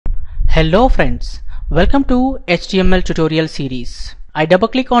Hello friends, welcome to HTML tutorial series. I double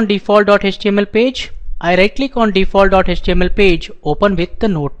click on default.html page. I right click on default.html page, open with the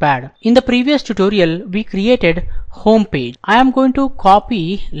notepad. In the previous tutorial we created home page. I am going to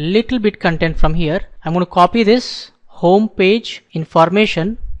copy little bit content from here. I'm going to copy this home page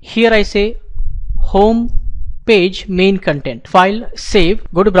information. Here I say home page main content. File, save,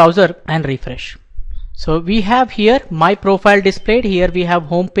 go to browser and refresh. So we have here my profile displayed, here we have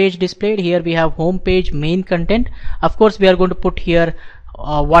home page displayed, here we have home page main content. Of course we are going to put here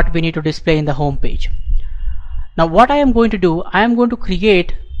what we need to display in the home page. Now what I am going to do, I am going to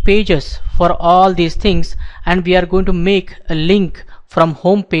create pages for all these things, and we are going to make a link from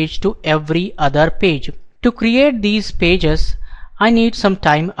home page to every other page. To create these pages I need some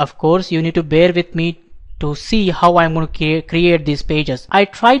time. Of course you need to bear with me to see how I'm going to create these pages. I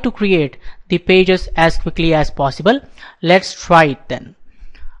try to create the pages as quickly as possible. Let's try it then.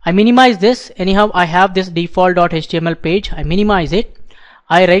 I minimize this. Anyhow, I have this default.html page. I minimize it.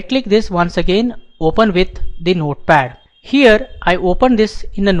 I right click this once again, open with the notepad. Here I open this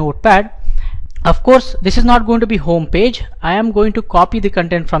in the notepad. Of course this is not going to be home page. I am going to copy the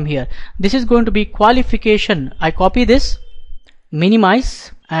content from here. This is going to be qualification. I copy this,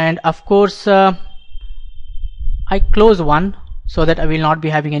 minimize, and of course I close one so that I will not be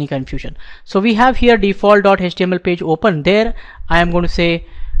having any confusion. So we have here default.html page open. There I am going to say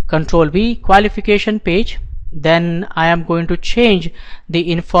Control V, qualification page. Then I am going to change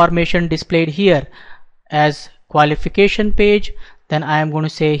the information displayed here as qualification page. Then I am going to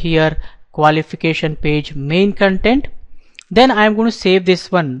say here qualification page main content. Then I am going to save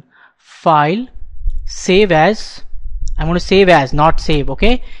this one, file, save as. I'm going to save as, not save.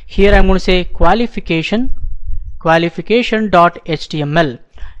 Okay, here I'm going to say qualification.html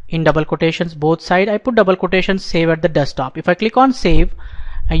in double quotations both side. I put double quotations, save at the desktop. If I click on save,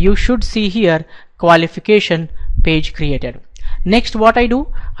 you should see here qualification page created. Next what I do,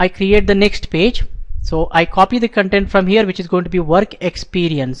 I create the next page. So I copy the content from here, which is going to be work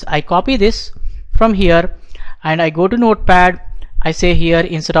experience. I copy this from here and I go to notepad. I say here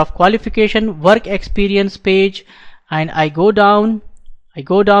instead of qualification, work experience page, and I go down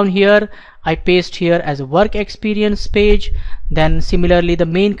here, I paste here as a work experience page. Then similarly the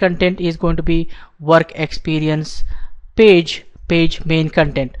main content is going to be work experience page main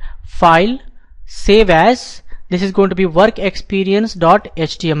content. File, save as. This is going to be work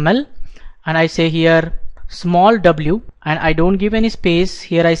experience.html, and I say here small w, and I don't give any space.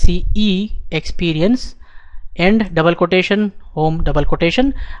 Here I see e experience, end double quotation, home double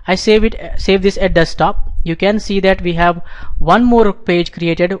quotation. I save this at desktop. You can see that we have one more page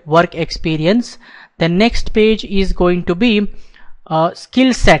created, work experience. The next page is going to be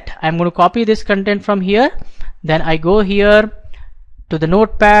skill set. I'm going to copy this content from here. Then I go here to the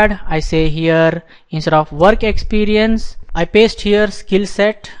notepad. I say here instead of work experience, I paste here skill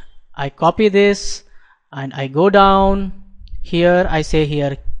set. I copy this and I go down here. I say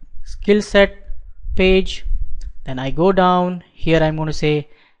here skill set page. Then I go down here. I'm going to say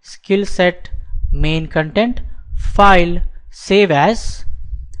skill set main content, file, save as,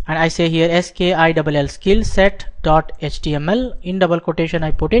 and I say here skill skill set.html in double quotation.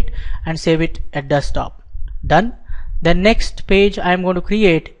 I put it and save it at desktop. Done. The next page I am going to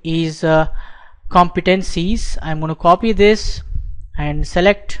create is competencies. I'm going to copy this and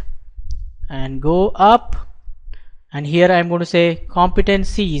select and go up, and here I'm going to say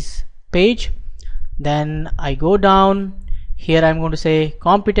competencies page. Then I go down here, I'm going to say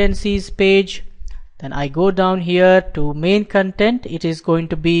competencies page. Then I go down here to main content. It is going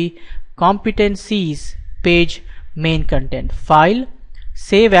to be competencies page main content, file,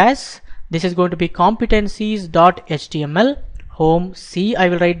 save as. This is going to be competencies.html, home, C I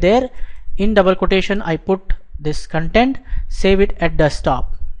will write there, in double quotation I put this content, save it at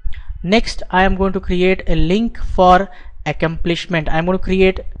desktop. Next I am going to create a link for accomplishment. I am going to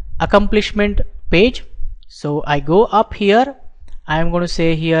create accomplishment page. So I go up here, I am going to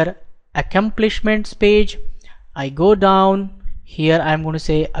say here accomplishments page. I go down here, I am going to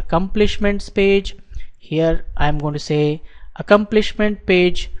say accomplishments page. Here I am going to say accomplishment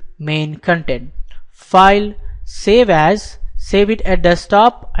page main content, file, save as, save it at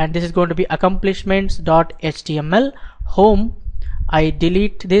desktop, and this is going to be accomplishments.html, home. I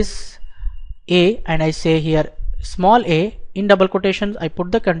delete this a and I say here small a, in double quotations I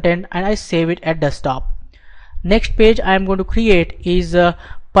put the content and I save it at desktop. Next page I am going to create is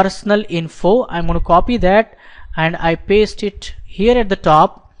personal info. I'm going to copy that and I paste it here at the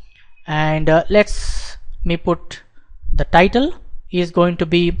top, and let's me put the title is going to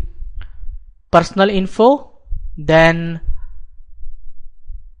be personal info. Then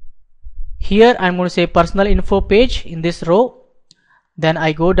Here I'm going to say personal info page in this row. Then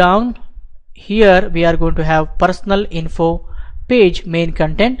I go down. Here we are going to have personal info page main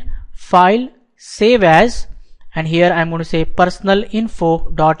content, file, save as, and here I'm going to say personal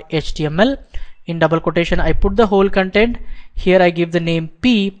info.html. In double quotation I put the whole content. Here I give the name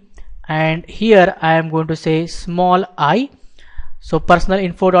P, and here I am going to say small I. So personal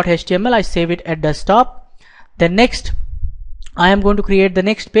info.html, I save it at desktop. Then next I am going to create the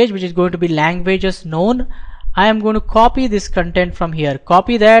next page, which is going to be languages known. I am going to copy this content from here,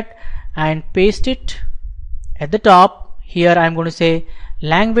 copy that and paste it at the top. Here I am going to say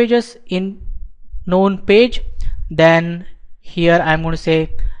languages in known page. Then here I am going to say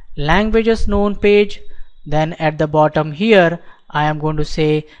languages known page. Then at the bottom here I am going to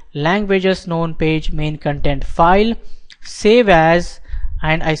say languages known page main content, file, save as,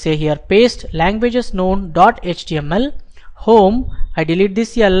 and I say here paste languages known.html. Home, I delete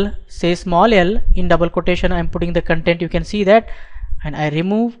this L, say small l, in double quotation I am putting the content, you can see that, and I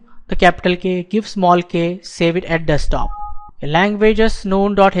remove the capital K, give small k, save it at desktop. Languages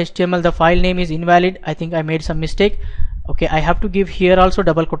known.html, the file name is invalid. I think I made some mistake. Okay, I have to give here also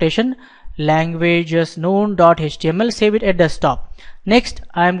double quotation, languages known.html, save it at desktop. Next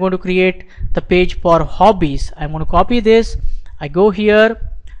I am going to create the page for hobbies. I am going to copy this, I go here,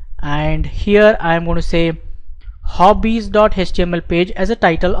 and here I am going to say hobbies.html page as a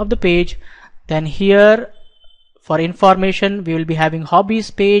title of the page. Then here for information we will be having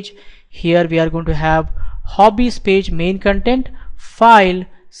hobbies page. Here we are going to have hobbies page main content, file,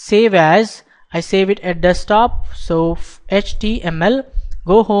 save as, I save it at desktop, so html,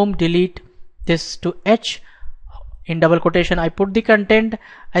 go home, delete this to h, in double quotation I put the content,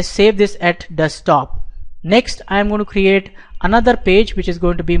 I save this at desktop. Next I am going to create another page which is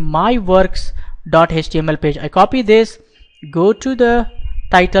going to be my works.html page. I copy this, go to the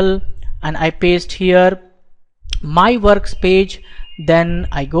title, and I paste here my works page. Then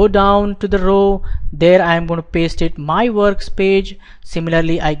I go down to the row, there I am going to paste it my works page.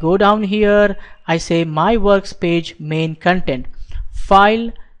 Similarly I go down here, I say my works page main content,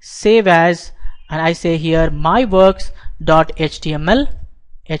 file, save as, and I say here my works.html,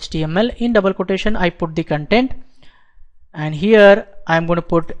 html, in double quotation I put the content, and here I am going to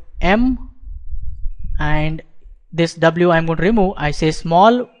put M, and this W I am going to remove, I say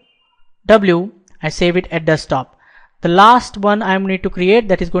small w, I save it at desktop. The last one I need to create,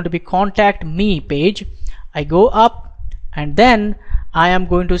 that is going to be contact me page. I go up, and then I am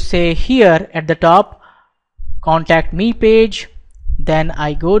going to say here at the top contact me page. Then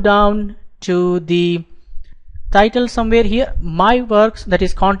I go down to the title somewhere here, my works, that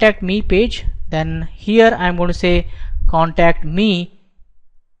is contact me page. Then here I am going to say contact me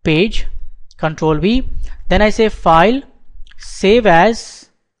page, Control V. Then I say file, save as,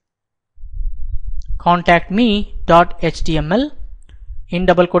 contact me.html, in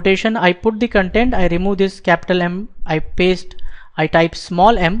double quotation I put the content, I remove this capital M, I paste, I type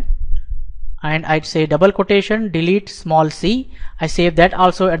small m, and I'd say double quotation, delete small c, I save that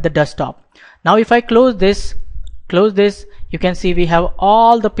also at the desktop. Now if I close this, you can see we have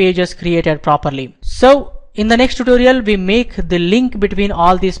all the pages created properly. So in the next tutorial we make the link between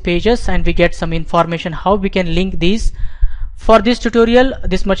all these pages, and we get some information how we can link these. For this tutorial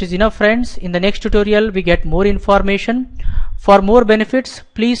this much is enough, friends. In the next tutorial we get more information. For more benefits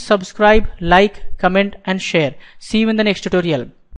please subscribe, like, comment and share. See you in the next tutorial.